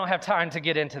 We don't have time to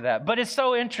get into that, but it's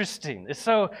so interesting. It's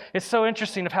so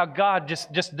interesting of how God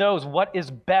just knows what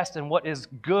is best and what is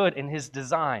good in His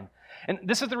design. And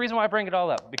this is the reason why I bring it all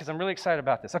up, because I'm really excited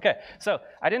about this. Okay, so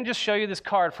I didn't just show you this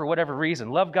card for whatever reason.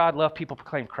 Love God, love people,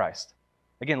 proclaim Christ.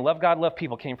 Again, love God, love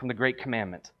people came from the Great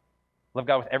Commandment. Love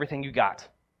God with everything you got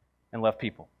and love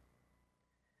people.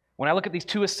 When I look at these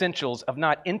two essentials of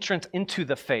not entrance into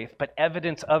the faith, but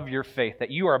evidence of your faith,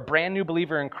 that you are a brand new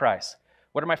believer in Christ,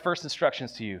 what are my first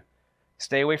instructions to you?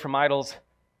 Stay away from idols,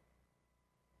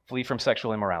 flee from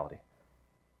sexual immorality.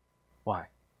 Why?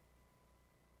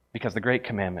 Because the Great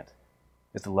Commandment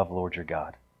is to love the Lord your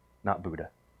God, not Buddha,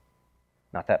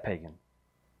 not that pagan,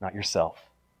 not yourself,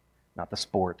 not the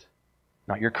sport,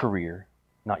 not your career,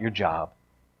 not your job,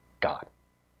 God.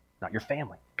 Not your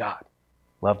family, God.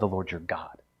 Love the Lord your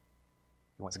God.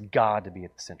 He wants God to be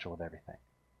at the central of everything.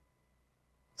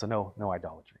 So no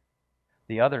idolatry.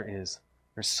 The other is,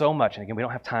 there's so much, and again, we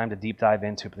don't have time to deep dive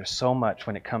into it, but there's so much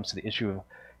when it comes to the issue of,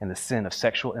 and the sin of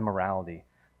sexual immorality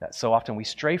that so often we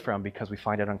stray from because we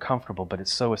find it uncomfortable, but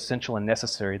it's so essential and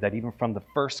necessary that even from the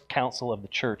first council of the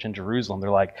church in Jerusalem,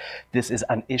 they're like, this is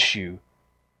an issue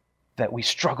that we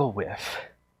struggle with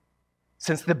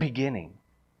since the beginning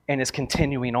and is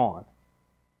continuing on.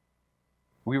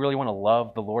 We really want to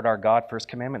love the Lord our God, first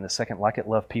commandment, and the second like it,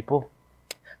 love people.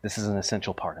 This is an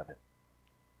essential part of it.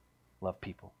 Love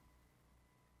people.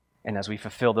 And as we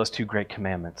fulfill those two great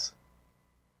commandments,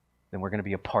 then we're going to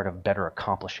be a part of better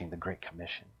accomplishing the Great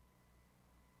Commission.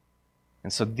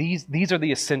 And so these are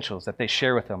the essentials that they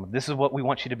share with them. This is what we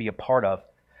want you to be a part of.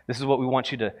 This is what we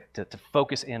want you to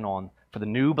focus in on for the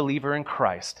new believer in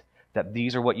Christ, that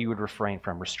these are what you would restrain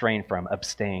from,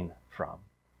 abstain from.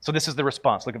 So this is the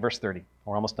response. Look at verse 30.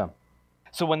 We're almost done.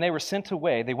 So when they were sent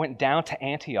away, they went down to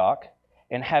Antioch,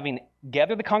 and having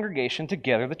gathered the congregation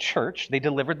together, the church, they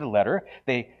delivered the letter.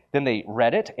 Then they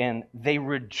read it, and they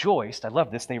rejoiced. I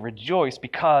love this. They rejoiced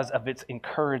because of its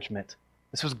encouragement.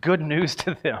 This was good news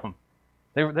to them.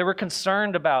 They were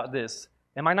concerned about this.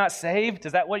 Am I not saved?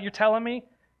 Is that what you're telling me?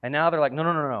 And now they're like,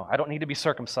 no. I don't need to be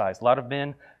circumcised. A lot of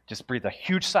men just breathe a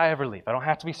huge sigh of relief. I don't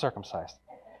have to be circumcised.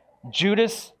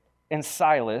 Judas and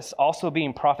Silas, also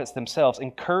being prophets themselves,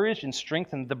 encouraged and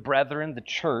strengthened the brethren, the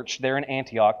church there in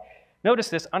Antioch. Notice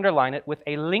this, underline it, with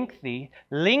a lengthy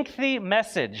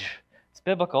message. It's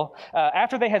biblical.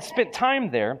 After they had spent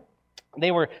time there,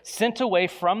 they were sent away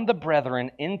from the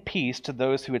brethren in peace to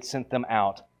those who had sent them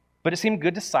out. But it seemed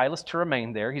good to Silas to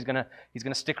remain there. He's going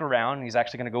to stick around, and he's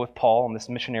actually going to go with Paul on this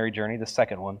missionary journey, the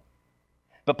second one.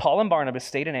 But Paul and Barnabas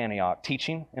stayed in Antioch,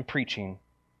 teaching and preaching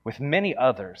with many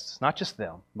others, not just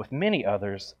them, with many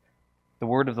others, the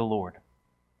word of the Lord.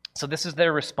 So this is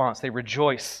their response. They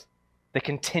rejoice. They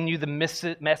continue the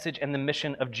message and the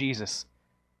mission of Jesus.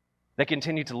 They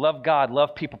continue to love God,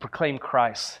 love people, proclaim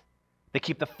Christ. They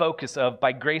keep the focus of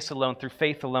by grace alone, through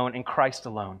faith alone, in Christ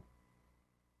alone.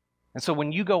 And so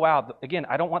when you go out, again,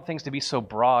 I don't want things to be so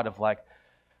broad of like,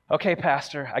 okay,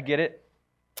 pastor, I get it.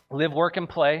 Live, work, and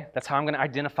play. That's how I'm going to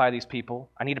identify these people.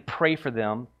 I need to pray for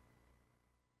them.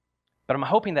 But I'm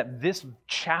hoping that this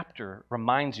chapter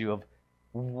reminds you of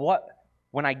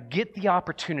when I get the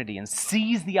opportunity and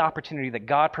seize the opportunity that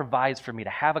God provides for me to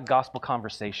have a gospel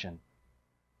conversation,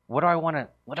 what do I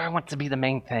want to be the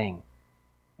main thing?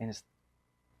 And it's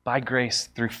by grace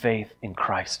through faith in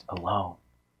Christ alone.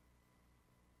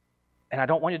 And I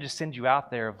don't want to just send you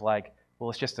out there of like, well,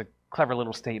 it's just a clever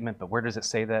little statement, but where does it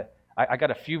say that? I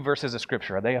got a few verses of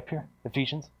Scripture. Are they up here?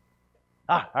 Ephesians?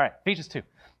 All right. Ephesians 2.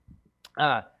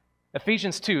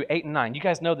 Ephesians 2, 8 and 9. You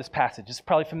guys know this passage. It's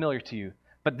probably familiar to you.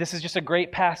 But this is just a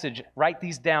great passage. Write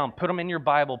these down. Put them in your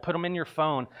Bible. Put them in your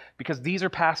phone. Because these are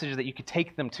passages that you could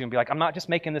take them to and be like, I'm not just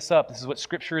making this up. This is what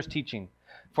Scripture is teaching.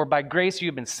 For by grace you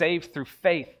have been saved through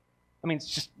faith. I mean,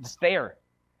 it's there.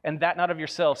 And that not of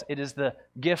yourselves. It is the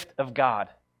gift of God.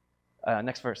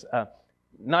 Next verse.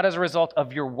 Not as a result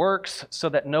of your works, so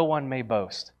that no one may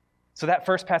boast. So that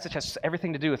first passage has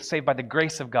everything to do with saved by the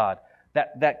grace of God.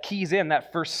 That keys in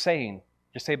that first saying.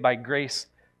 You're saved by grace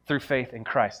through faith in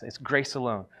Christ. It's grace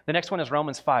alone. The next one is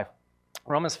Romans 5.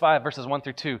 Romans 5, verses 1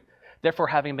 through 2. Therefore,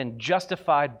 having been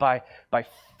justified by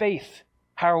faith,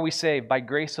 how are we saved? By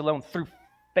grace alone. Through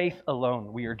faith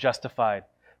alone, we are justified.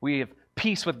 We have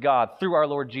peace with God through our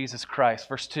Lord Jesus Christ.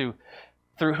 Verse 2.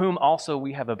 through whom also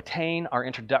we have obtained our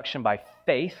introduction by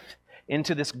faith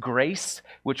into this grace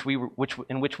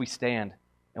in which we stand,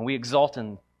 and we exult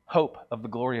in hope of the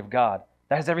glory of God.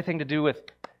 That has everything to do with,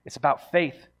 it's about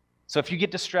faith. So if you get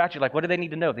distracted, like, what do they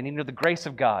need to know? They need to know the grace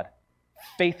of God,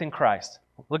 faith in Christ.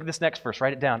 Look at this next verse,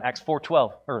 write it down, Acts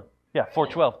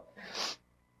 4:12.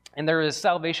 And there is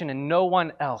salvation in no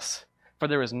one else, for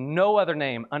there is no other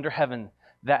name under heaven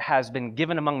that has been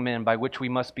given among men by which we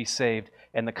must be saved.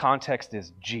 And the context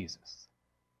is Jesus.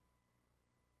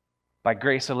 By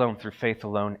grace alone, through faith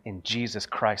alone, in Jesus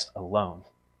Christ alone.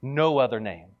 No other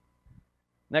name.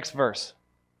 Next verse.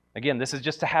 Again, this is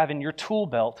just to have in your tool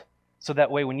belt, so that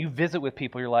way when you visit with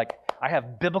people, you're like, I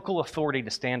have biblical authority to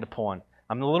stand upon.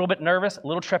 I'm a little bit nervous, a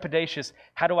little trepidatious.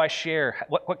 How do I share?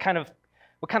 What kind of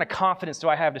confidence do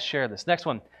I have to share this? Next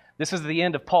one. This is the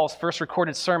end of Paul's first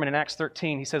recorded sermon in Acts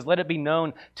 13. He says, let it be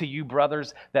known to you,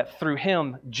 brothers, that through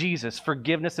him, Jesus,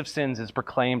 forgiveness of sins is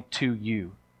proclaimed to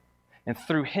you. And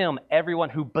through him, everyone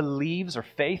who believes or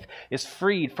faith is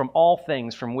freed from all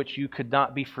things from which you could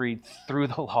not be freed through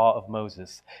the law of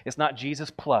Moses. It's not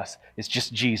Jesus plus, it's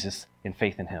just Jesus and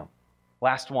faith in him.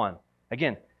 Last one.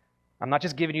 Again, I'm not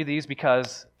just giving you these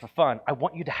because for fun. I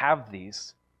want you to have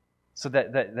these so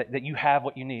that you have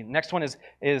what you need. Next one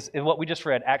is what we just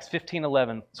read, Acts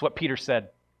 15:11. It's what Peter said.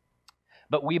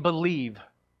 But we believe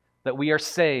that we are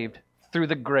saved through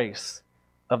the grace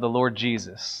of the Lord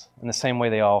Jesus, in the same way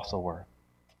they also were.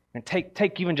 And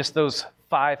take even just those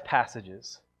 5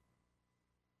 passages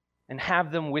and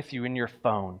have them with you in your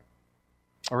phone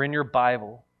or in your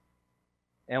Bible.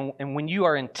 And when you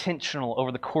are intentional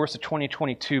over the course of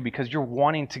 2022, because you're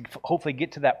wanting to hopefully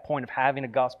get to that point of having a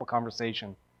gospel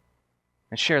conversation,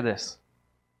 and share this,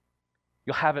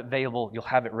 you'll have it available, you'll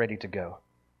have it ready to go.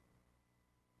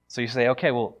 So you say,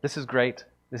 okay, well, this is great,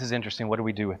 this is interesting, what do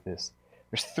we do with this?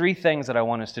 There's 3 things that I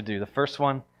want us to do. The first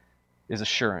one is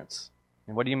assurance.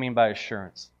 And what do you mean by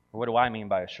assurance? Or what do I mean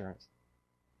by assurance?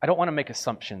 I don't want to make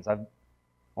assumptions. I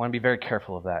want to be very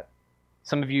careful of that.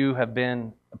 Some of you have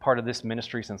been a part of this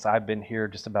ministry since I've been here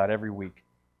just about every week.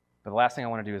 But the last thing I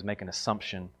want to do is make an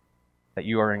assumption that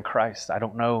you are in Christ. I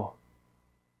don't know.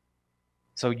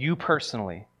 So you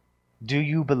personally, do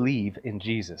you believe in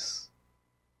Jesus?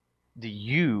 Do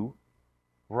you,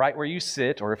 right where you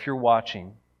sit, or if you're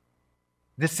watching,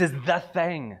 this is the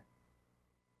thing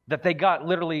that they got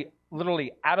literally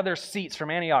out of their seats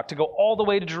from Antioch to go all the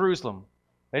way to Jerusalem.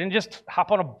 They didn't just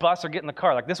hop on a bus or get in the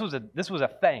car. Like this was a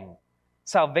thing.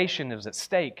 Salvation was at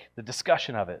stake, the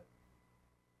discussion of it.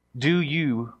 Do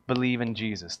you believe in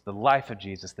Jesus, the life of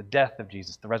Jesus, the death of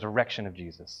Jesus, the resurrection of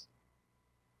Jesus?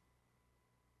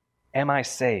 Am I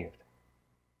saved?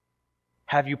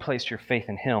 Have you placed your faith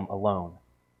in him alone?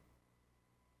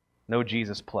 No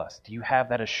Jesus plus. Do you have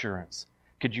that assurance?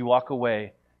 Could you walk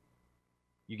away,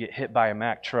 you get hit by a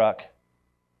Mack truck,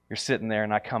 you're sitting there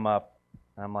and I come up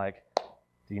and I'm like,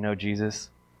 do you know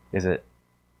Jesus? Is it,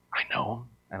 I know him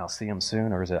and I'll see him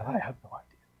soon, or is it, I have no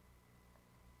idea?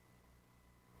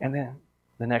 And then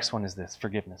the next one is this,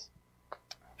 forgiveness.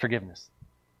 Forgiveness.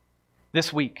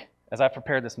 This week, as I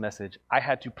prepared this message, I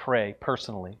had to pray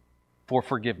personally for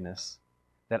forgiveness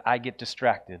that I get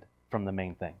distracted from the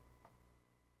main thing.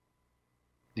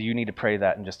 Do you need to pray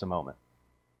that in just a moment?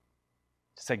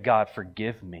 To say, God,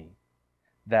 forgive me.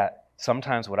 That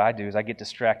sometimes what I do is I get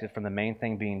distracted from the main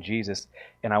thing being Jesus,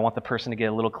 and I want the person to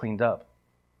get a little cleaned up.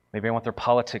 Maybe I want their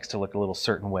politics to look a little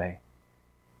certain way.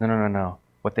 No.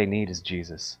 What they need is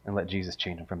Jesus, and let Jesus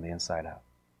change them from the inside out.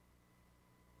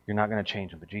 You're not going to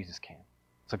change them, but Jesus can.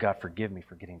 So God, forgive me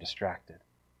for getting distracted.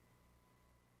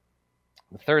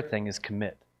 The third thing is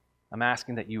commit. I'm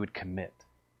asking that you would commit.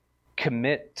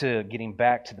 Commit to getting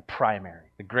back to the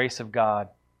primary, the grace of God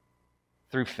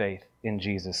through faith in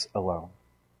Jesus alone.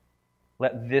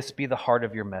 Let this be the heart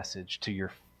of your message to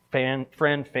your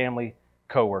friend, family,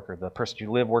 coworker, the person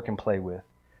you live, work, and play with.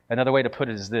 Another way to put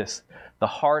it is this. The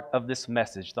heart of this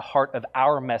message, the heart of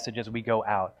our message as we go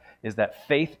out, is that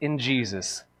faith in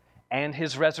Jesus and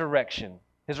his resurrection.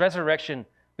 His resurrection,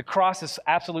 the cross is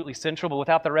absolutely central, but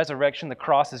without the resurrection, the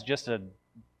cross is just a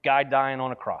guy dying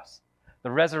on a cross.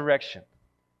 The resurrection,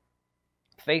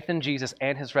 faith in Jesus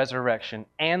and his resurrection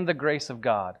and the grace of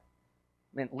God,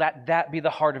 and let that be the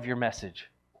heart of your message.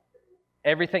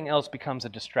 Everything else becomes a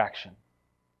distraction.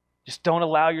 Just don't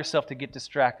allow yourself to get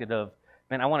distracted of,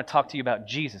 man, I want to talk to you about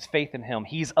Jesus, faith in him.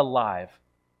 He's alive.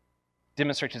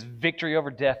 Demonstrates his victory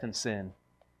over death and sin.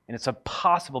 And it's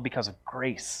possible because of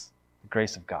grace, the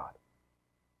grace of God.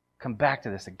 Come back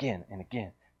to this again and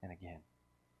again and again.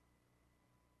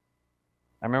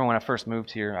 I remember when I first moved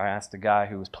here, I asked a guy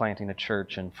who was planting a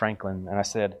church in Franklin, and I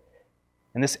said,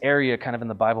 In this area, kind of in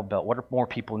the Bible Belt, what are more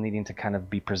people needing to kind of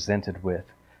be presented with?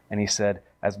 And he said,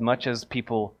 as much as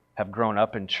people have grown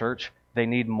up in church, they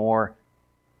need more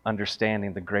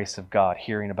understanding the grace of God,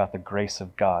 hearing about the grace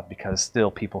of God, because still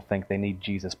people think they need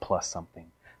Jesus plus something.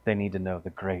 They need to know the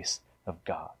grace of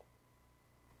God.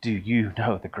 Do you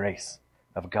know the grace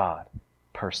of God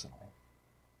personally?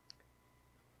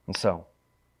 And so,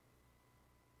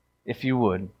 if you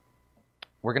would,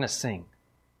 we're going to sing.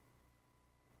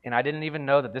 And I didn't even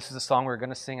know that this is a song we were going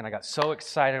to sing, and I got so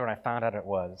excited when I found out it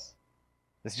was.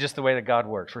 This is just the way that God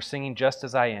works. We're singing Just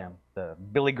As I Am, the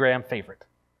Billy Graham favorite.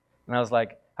 And I was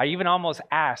like, I even almost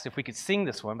asked if we could sing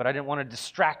this one, but I didn't want to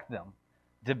distract them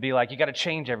to be like, you got to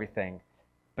change everything.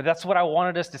 But that's what I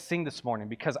wanted us to sing this morning,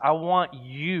 because I want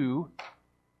you,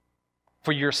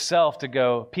 for yourself, to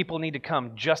go, people need to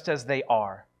come just as they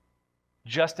are.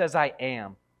 Just as I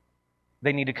am,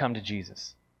 they need to come to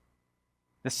Jesus.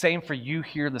 The same for you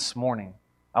here this morning.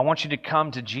 I want you to come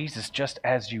to Jesus just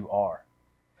as you are.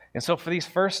 And so for these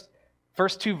first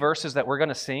two verses that we're going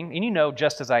to sing, and you know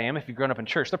Just As I Am if you've grown up in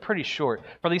church, they're pretty short.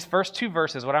 For these first two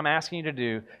verses, what I'm asking you to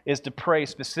do is to pray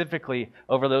specifically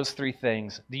over those three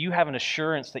things. Do you have an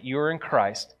assurance that you are in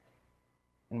Christ?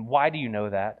 And why do you know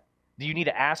that? Do you need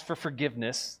to ask for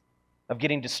forgiveness of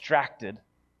getting distracted?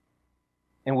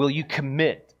 And will you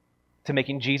commit to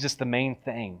making Jesus the main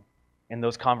thing in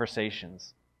those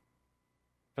conversations?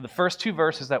 For the first two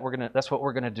verses that's what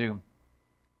we're going to do.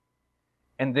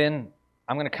 And then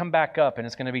I'm going to come back up, and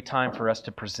it's going to be time for us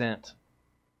to present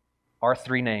our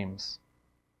three names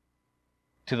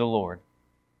to the Lord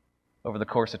over the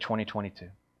course of 2022.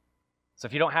 So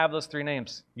if you don't have those three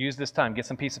names, use this time. Get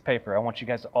some piece of paper. I want you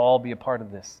guys to all be a part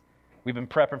of this. We've been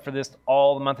prepping for this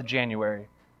all the month of January.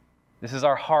 This is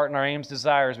our heart and our aims,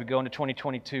 desires. We go into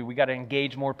 2022. We got to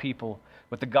engage more people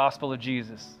with the gospel of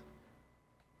Jesus.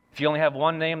 If you only have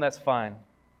one name, that's fine.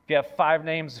 If you have 5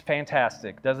 names,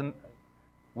 fantastic.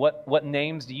 What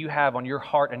names do you have on your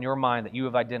heart and your mind that you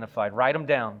have identified? Write them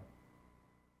down,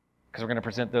 because we're going to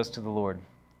present those to the Lord.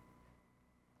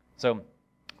 So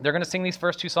they're going to sing these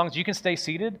first two songs. You can stay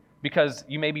seated because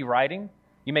you may be writing.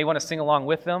 You may want to sing along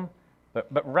with them.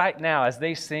 But right now, as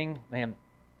they sing, man,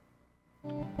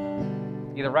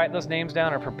 either write those names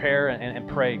down or prepare and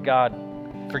pray, God,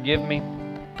 forgive me,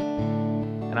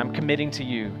 and I'm committing to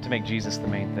you to make Jesus the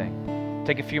main thing.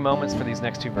 Take a few moments for these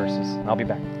next two verses, and I'll be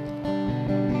back.